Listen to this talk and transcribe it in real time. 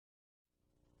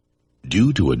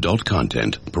Due to adult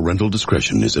content, parental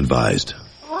discretion is advised.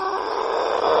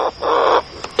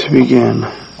 To begin.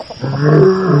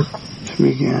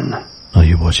 Are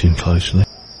you watching closely?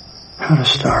 How to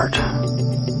start.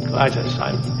 Clytus,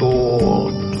 I'm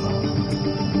bored.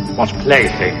 What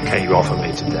plaything can you offer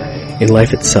me today? In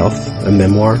Life Itself, a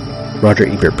memoir, Roger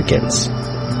Ebert begins.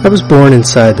 I was born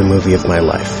inside the movie of my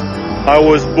life. I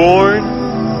was born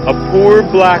a poor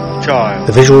black child.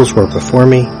 The visuals were before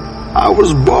me. I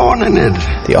was born in it.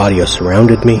 The audio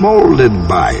surrounded me. Molded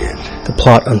by it. The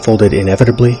plot unfolded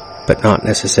inevitably, but not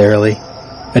necessarily.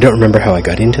 I don't remember how I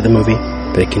got into the movie,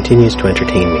 but it continues to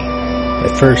entertain me.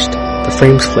 At first, the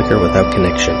frames flicker without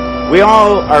connection. We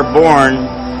all are born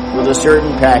with a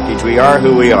certain package. We are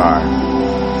who we are.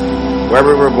 Where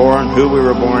we were born, who we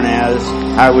were born as,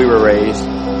 how we were raised.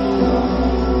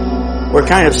 We're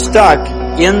kind of stuck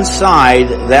inside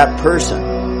that person.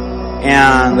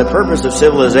 And the purpose of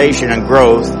civilization and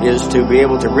growth is to be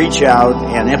able to reach out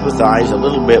and empathize a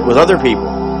little bit with other people.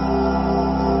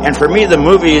 And for me, the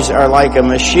movies are like a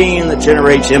machine that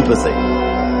generates empathy.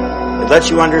 It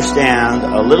lets you understand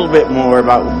a little bit more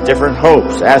about different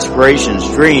hopes, aspirations,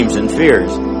 dreams, and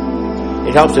fears.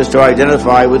 It helps us to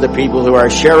identify with the people who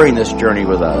are sharing this journey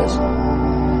with us.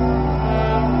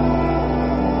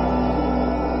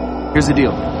 Here's the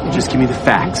deal. You just give me the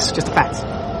facts. Just the facts.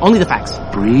 Only the facts.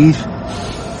 Breathe.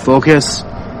 Focus.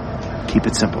 Keep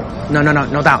it simple. No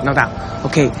doubt.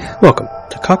 Okay. Welcome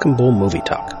to Cock and Bull Movie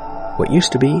Talk, what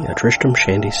used to be a Tristram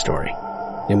Shandy story,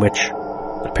 in which,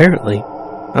 apparently,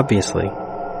 obviously,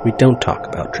 we don't talk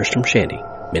about Tristram Shandy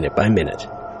minute by minute.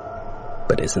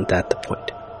 But isn't that the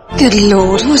point? Good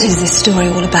Lord, what is this story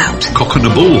all about? Cock and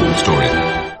a Bull story.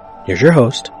 Here's your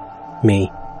host,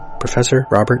 me, Professor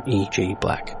Robert E. G.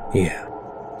 Black. Yeah.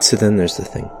 So then there's the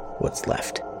thing. What's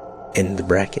left? In the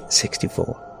bracket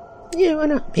 64. Yeah, why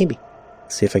not? Maybe.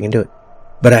 See if I can do it.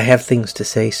 But I have things to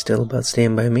say still about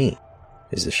Stand By Me.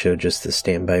 Is the show just the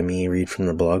Stand By Me read from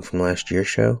the blog from last year's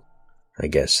show? I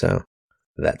guess so.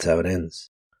 That's how it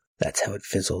ends. That's how it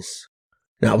fizzles.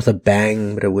 Not with a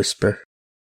bang, but a whisper.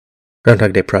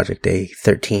 Groundhog Day Project Day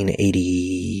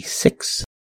 1386.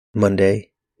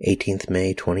 Monday, 18th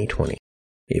May 2020.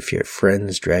 If your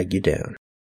friends drag you down.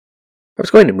 I was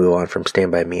going to move on from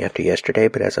Stand By Me after yesterday,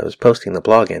 but as I was posting the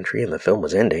blog entry and the film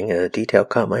was ending, a detail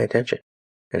caught my attention.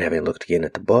 And having looked again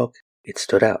at the book, it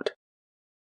stood out.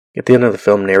 At the end of the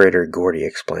film, narrator Gordy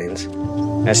explains,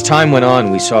 as time went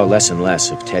on, we saw less and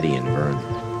less of Teddy and Vern,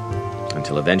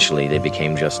 until eventually they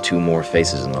became just two more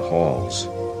faces in the halls.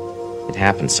 It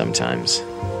happens sometimes.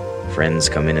 Friends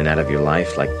come in and out of your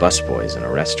life like busboys in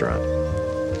a restaurant.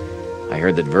 I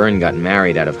heard that Vern got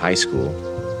married out of high school,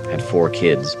 had 4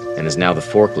 kids, and is now the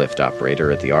forklift operator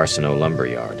at the Arsenault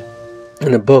Lumberyard.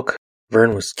 In a book,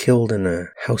 Vern was killed in a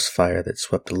house fire that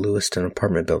swept the Lewiston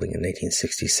apartment building in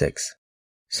 1866.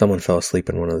 Someone fell asleep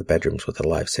in one of the bedrooms with a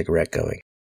live cigarette going.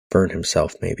 Vern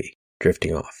himself, maybe,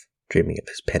 drifting off, dreaming of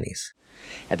his pennies.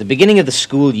 At the beginning of the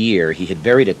school year, he had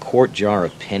buried a quart jar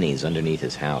of pennies underneath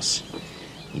his house.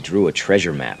 He drew a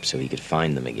treasure map so he could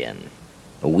find them again.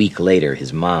 A week later,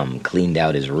 his mom cleaned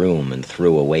out his room and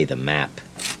threw away the map.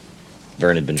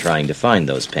 Vern had been trying to find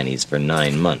those pennies for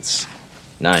 9 months.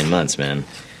 9 months, man.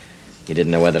 He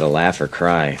didn't know whether to laugh or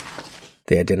cry.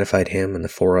 They identified him and the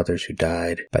 4 others who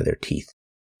died by their teeth.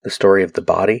 The story of the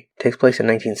body takes place in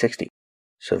 1960.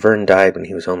 So Vern died when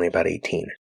he was only about 18.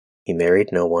 He married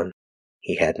no one.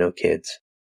 He had no kids.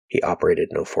 He operated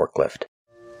no forklift.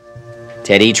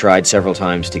 Teddy tried several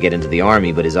times to get into the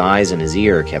army, but his eyes and his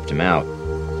ear kept him out.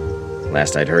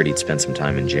 Last I'd heard, he'd spent some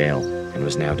time in jail and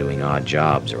was now doing odd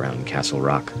jobs around Castle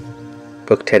Rock.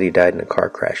 Book Teddy died in a car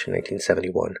crash in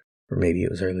 1971, or maybe it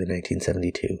was early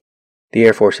 1972. The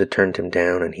Air Force had turned him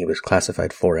down and he was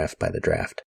classified 4F by the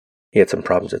draft. He had some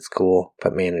problems at school,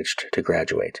 but managed to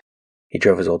graduate. He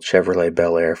drove his old Chevrolet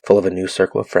Bel Air full of a new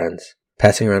circle of friends,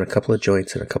 passing around a couple of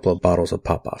joints and a couple of bottles of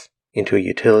Pop-Off, into a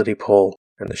utility pole,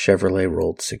 and the Chevrolet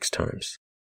rolled 6 times.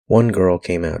 1 girl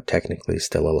came out technically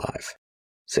still alive.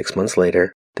 6 months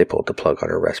later, they pulled the plug on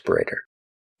her respirator.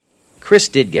 Chris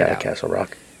did get out of Castle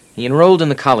Rock. He enrolled in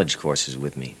the college courses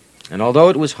with me, and although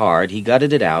it was hard, he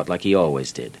gutted it out like he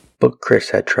always did. Book Chris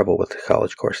had trouble with the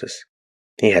college courses.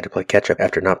 He had to play catch-up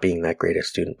after not being that great a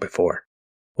student before.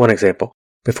 One example,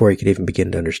 before he could even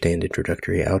begin to understand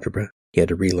introductory algebra, he had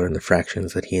to relearn the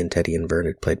fractions that he and Teddy and Vern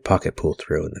had played pocket pool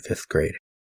through in the 5th grade.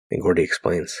 And Gordy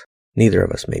explains, neither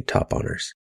of us made top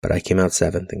honors, but I came out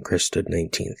 7th and Chris stood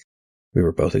 19th. We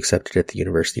were both accepted at the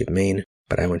University of Maine,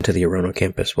 but I went to the Orono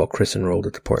campus while Chris enrolled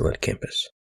at the Portland campus.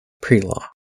 Pre-law.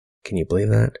 Can you believe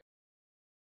that?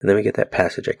 And then we get that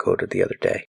passage I quoted the other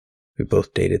day. We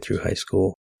both dated through high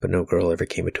school, but no girl ever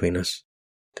came between us.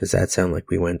 Does that sound like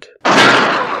we went?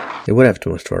 It would have to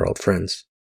most of our old friends,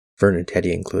 Vern and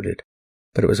Teddy included,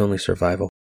 but it was only survival.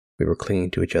 We were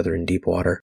clinging to each other in deep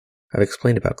water. I've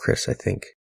explained about Chris, I think.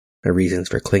 My reasons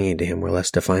for clinging to him were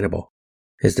less definable.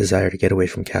 His desire to get away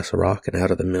from Castle Rock and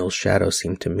out of the mill's shadow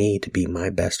seemed to me to be my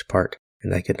best part,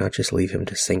 and I could not just leave him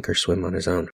to sink or swim on his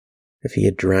own. If he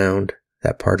had drowned,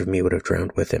 that part of me would have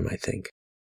drowned with him, I think.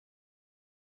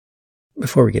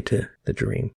 Before we get to the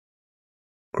dream,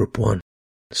 Group 1.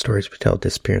 Stories we tell: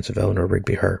 Disappearance of Eleanor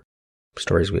Rigby Her.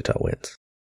 Stories we tell wins.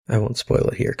 I won't spoil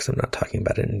it here because I'm not talking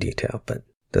about it in detail, but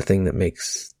the thing that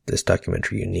makes this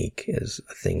documentary unique is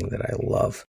a thing that I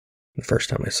love. The first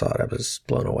time I saw it, I was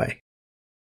blown away.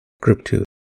 Group 2.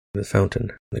 The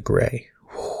Fountain, the Grey.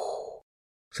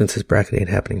 Since this bracket ain't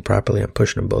happening properly, I'm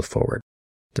pushing them both forward.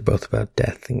 They're both about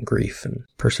death and grief and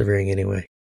persevering anyway.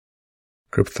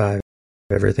 Group 5.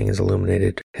 Everything is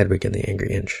Illuminated, Hedwig and the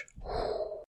Angry Inch.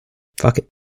 Fuck it.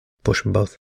 Push them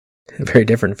both. Very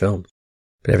different films.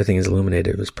 But Everything is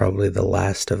Illuminated was probably the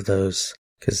last of those,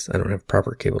 because I don't have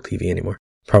proper cable TV anymore,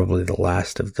 probably the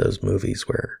last of those movies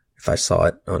where if I saw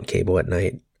it on cable at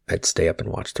night, I'd stay up and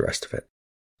watch the rest of it.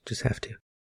 Just have to.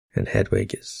 And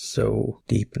Hedwig is so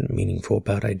deep and meaningful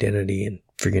about identity and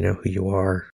figuring out who you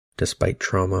are, despite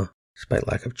trauma, despite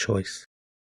lack of choice.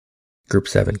 Group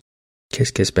 7.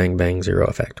 Kiss Kiss Bang Bang, Zero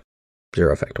Effect.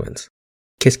 Zero Effect wins.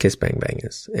 Kiss Kiss Bang Bang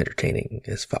is entertaining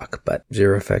as fuck, but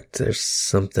Zero Effect, there's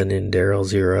something in Daryl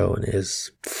Zero and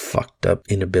his fucked up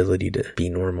inability to be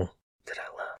normal that I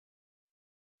love.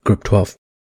 Group 12.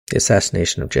 The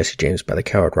Assassination of Jesse James by the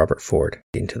coward Robert Ford,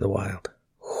 Into the Wild.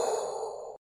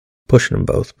 Pushing them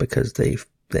both because they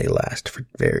last for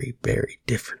very, very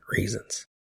different reasons.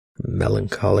 A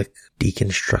melancholic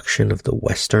deconstruction of the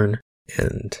Western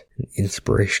and an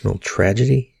inspirational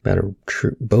tragedy about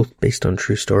both based on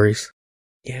true stories.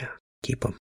 Yeah, keep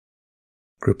them.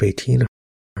 Group 18.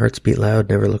 Hearts Beat Loud,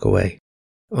 Never Look Away.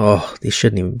 Oh, these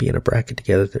shouldn't even be in a bracket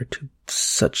together. They're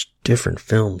such different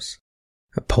films.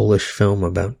 A Polish film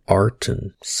about art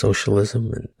and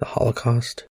socialism and the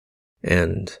Holocaust.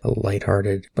 And a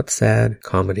lighthearted but sad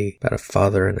comedy about a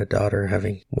father and a daughter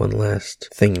having one last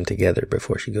thing together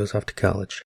before she goes off to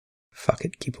college. Fuck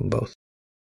it, keep them both.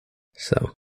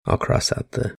 So, I'll cross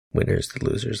out the winners, the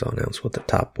losers. I'll announce what the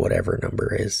top whatever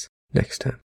number is next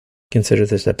time. Consider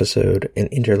this episode an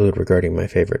interlude regarding my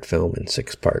favorite film in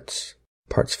 6 parts.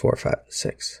 Parts 4, 5, and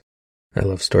 6. I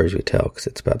love Stories We Tell because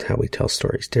it's about how we tell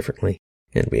stories differently,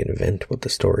 and we invent what the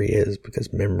story is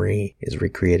because memory is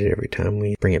recreated every time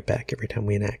we bring it back, every time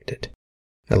we enact it.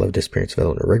 I love Disappearance of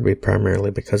Eleanor Rigby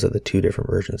primarily because of the 2 different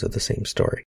versions of the same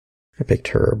story. I picked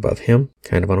her above him,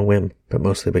 kind of on a whim, but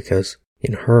mostly because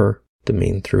in her, the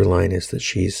main through line is that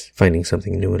she's finding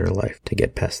something new in her life to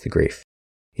get past the grief.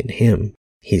 In him,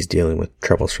 he's dealing with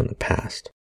troubles from the past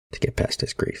to get past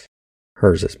his grief.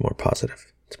 Hers is more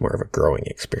positive. It's more of a growing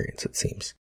experience, it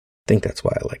seems. I think that's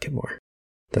why I like it more.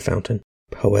 The Fountain.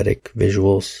 Poetic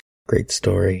visuals, great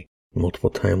story,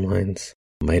 multiple timelines,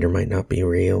 might or might not be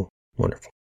real,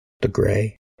 wonderful. The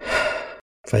Grey,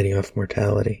 fighting off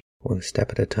mortality, one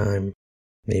step at a time,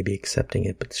 maybe accepting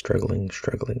it, but struggling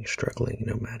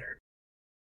no matter.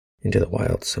 Into the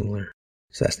Wild, similar.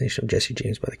 Assassination of Jesse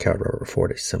James by the coward Robert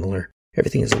Ford is similar.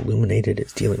 Everything is illuminated,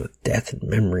 it's dealing with death and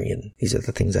memory, and these are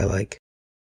the things I like.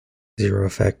 Zero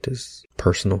Effect is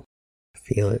personal.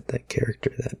 Feel it, that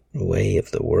character, that way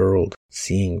of the world,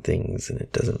 seeing things, and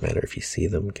it doesn't matter if you see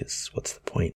them, because what's the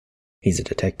point? He's a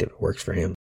detective, it works for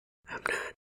him. I'm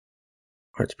not.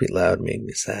 Hearts Beat Loud made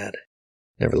me sad.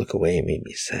 Never Look Away made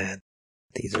me sad.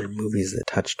 These are movies that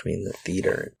touched me in the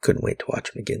theater, and couldn't wait to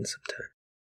watch them again sometime.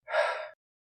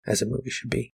 As a movie should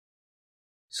be.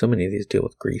 So many of these deal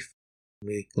with grief.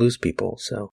 We lose people,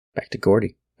 so back to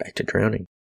Gordy, back to drowning.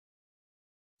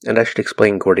 And I should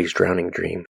explain Gordy's drowning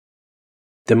dream.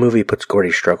 The movie puts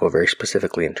Gordy's struggle very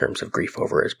specifically in terms of grief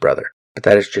over his brother, but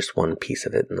that is just one piece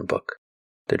of it in the book.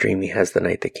 The dream he has the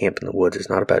night they camp in the woods is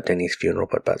not about Denny's funeral,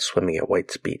 but about swimming at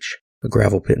White's Beach, a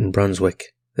gravel pit in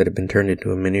Brunswick that had been turned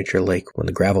into a miniature lake when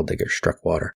the gravel diggers struck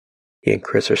water. He and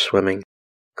Chris are swimming.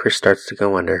 Chris starts to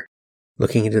go under.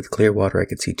 Looking into the clear water, I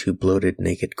could see 2 bloated,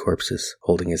 naked corpses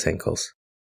holding his ankles.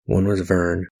 One was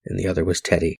Vern, and the other was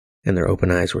Teddy, and their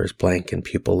open eyes were as blank and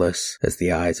pupilless as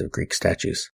the eyes of Greek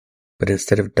statues. But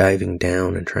instead of diving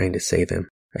down and trying to save him,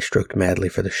 I stroked madly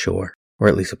for the shore, or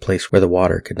at least a place where the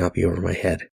water could not be over my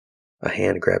head. A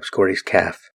hand grabs Gordy's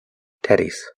calf,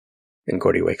 Teddy's, and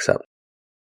Gordy wakes up.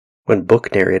 When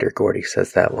book narrator Gordy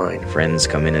says that line, "Friends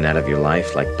come in and out of your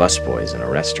life like busboys in a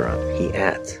restaurant," he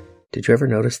adds, "Did you ever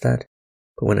notice that?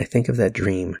 But when I think of that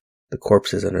dream, The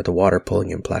corpses under the water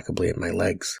pulling implacably at my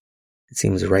legs. It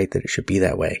seems right that it should be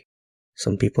that way.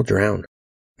 Some people drown.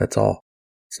 That's all.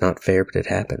 It's not fair, but it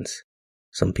happens.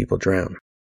 Some people drown.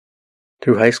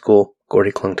 Through high school,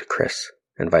 Gordy clung to Chris,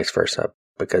 and vice versa,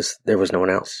 because there was no one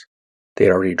else. They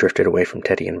had already drifted away from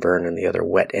Teddy and Vern and the other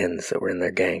wet ends that were in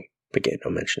their gang, but get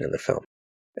no mention in the film.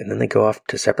 And then they go off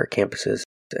to separate campuses,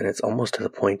 and it's almost to the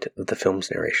point of the film's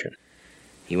narration.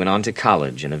 He went on to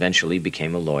college and eventually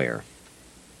became a lawyer.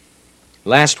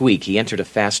 Last week, he entered a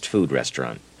fast food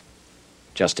restaurant.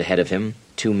 Just ahead of him,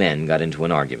 two men got into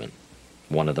an argument.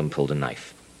 One of them pulled a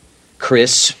knife.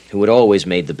 Chris, who had always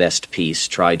made the best piece,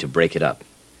 tried to break it up.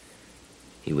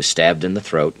 He was stabbed in the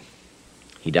throat.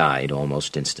 He died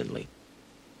almost instantly.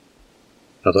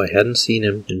 Although I hadn't seen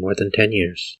him in more than 10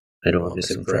 years, I don't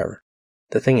miss him forever.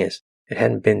 The thing is, it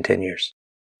hadn't been 10 years.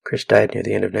 Chris died near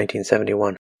the end of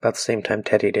 1971, about the same time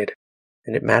Teddy did.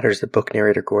 And it matters that book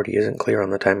narrator Gordy isn't clear on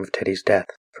the time of Teddy's death,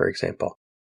 for example.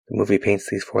 The movie paints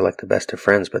these four like the best of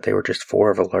friends, but they were just four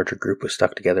of a larger group who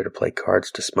stuck together to play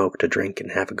cards, to smoke, to drink,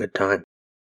 and have a good time.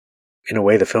 In a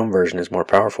way, the film version is more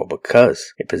powerful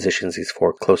because it positions these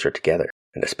four closer together,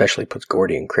 and especially puts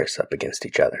Gordy and Chris up against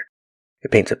each other.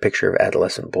 It paints a picture of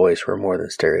adolescent boys who are more than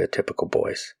stereotypical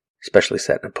boys, especially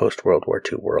set in a post-World War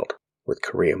II world, with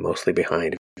Korea mostly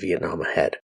behind, Vietnam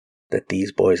ahead. That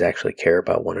these boys actually care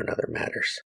about one another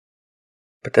matters.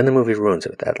 But then the movie ruins it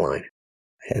with that line.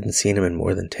 I hadn't seen him in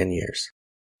more than 10 years.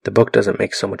 The book doesn't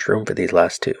make so much room for these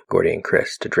last two, Gordy and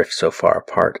Chris, to drift so far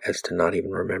apart as to not even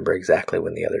remember exactly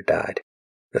when the other died.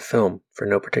 The film, for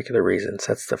no particular reason,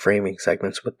 sets the framing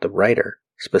segments with the writer,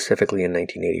 specifically in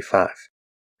 1985.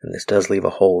 And this does leave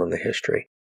a hole in the history.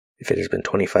 If it has been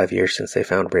 25 years since they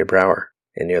found Ray Brower,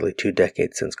 and nearly 2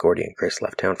 decades since Gordy and Chris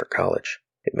left town for college,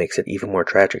 it makes it even more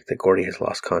tragic that Gordy has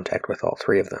lost contact with all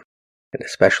three of them, and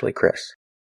especially Chris.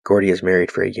 Gordy is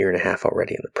married for 1.5 years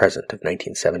already in the present of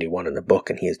 1971 in the book,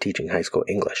 and he is teaching high school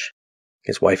English.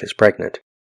 His wife is pregnant.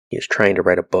 He is trying to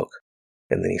write a book,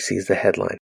 and then he sees the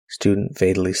headline, Student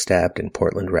Fatally Stabbed in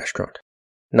Portland Restaurant.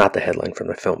 Not the headline from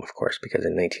the film, of course, because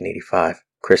in 1985,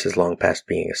 Chris is long past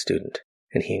being a student,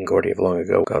 and he and Gordy have long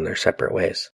ago gone their separate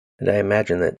ways. And I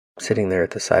imagine that, sitting there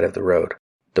at the side of the road,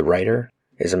 the writer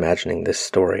is imagining this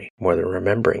story more than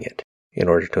remembering it in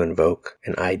order to invoke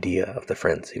an idea of the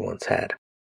friends he once had.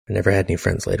 I never had any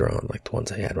friends later on like the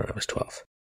ones I had when I was 12.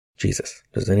 Jesus,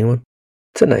 does anyone?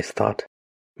 It's a nice thought.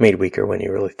 Made weaker when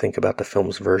you really think about the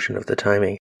film's version of the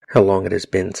timing, how long it has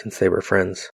been since they were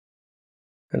friends.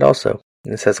 And also,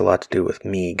 this has a lot to do with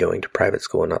me going to private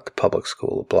school and not the public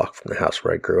school a block from the house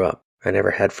where I grew up. I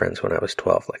never had friends when I was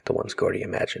 12 like the ones Gordy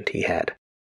imagined he had.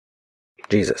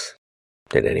 Jesus,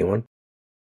 did anyone?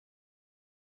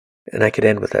 And I could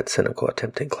end with that cynical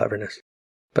attempt at cleverness.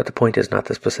 But the point is not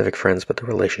the specific friends, but the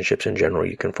relationships in general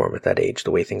you can form at that age,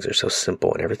 the way things are so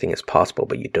simple and everything is possible,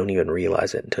 but you don't even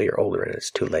realize it until you're older and it's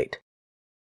too late.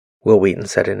 Will Wheaton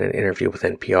said in an interview with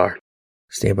NPR,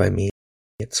 Stand By Me,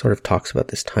 it sort of talks about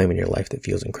this time in your life that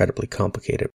feels incredibly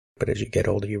complicated, but as you get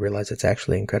older you realize it's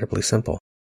actually incredibly simple,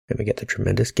 and we get the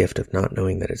tremendous gift of not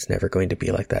knowing that it's never going to be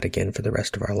like that again for the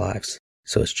rest of our lives.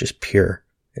 So it's just pure,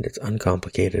 and it's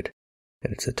uncomplicated,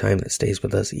 and it's a time that stays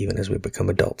with us even as we become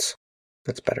adults.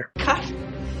 That's better. Cut.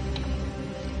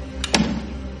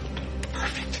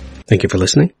 Perfect. Thank you for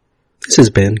listening. This has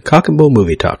been Cock and Bull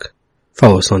Movie Talk.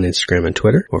 Follow us on Instagram and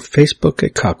Twitter, or Facebook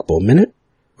at Cock Bull Minute,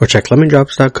 or check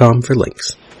lemondrops.com for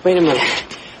links. Wait a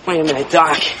minute,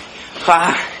 Doc.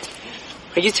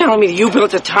 Are you telling me that you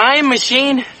built a time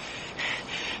machine?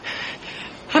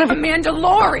 Out of a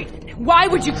Mandalorian. Why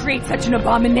would you create such an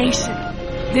abomination?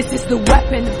 This is the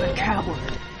weapon of the coward.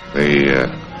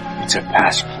 It's a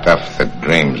past stuff that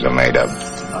dreams are made of.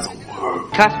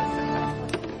 Cut.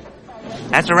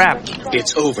 That's a wrap.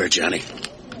 It's over, Johnny.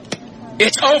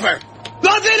 It's over!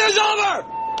 Nothing is over!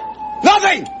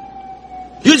 Nothing!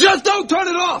 You just don't turn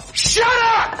it off! Shut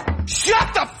up!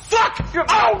 Shut the fuck! You have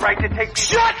no right to take me.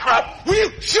 Shut up! Will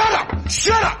you shut up?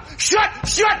 Shut up! Shut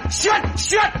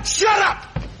up!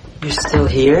 You're still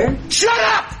here? Shut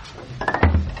up!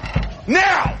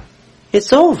 Now!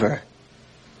 It's over.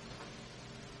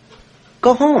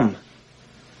 Go home.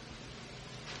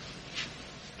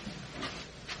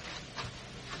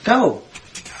 Go.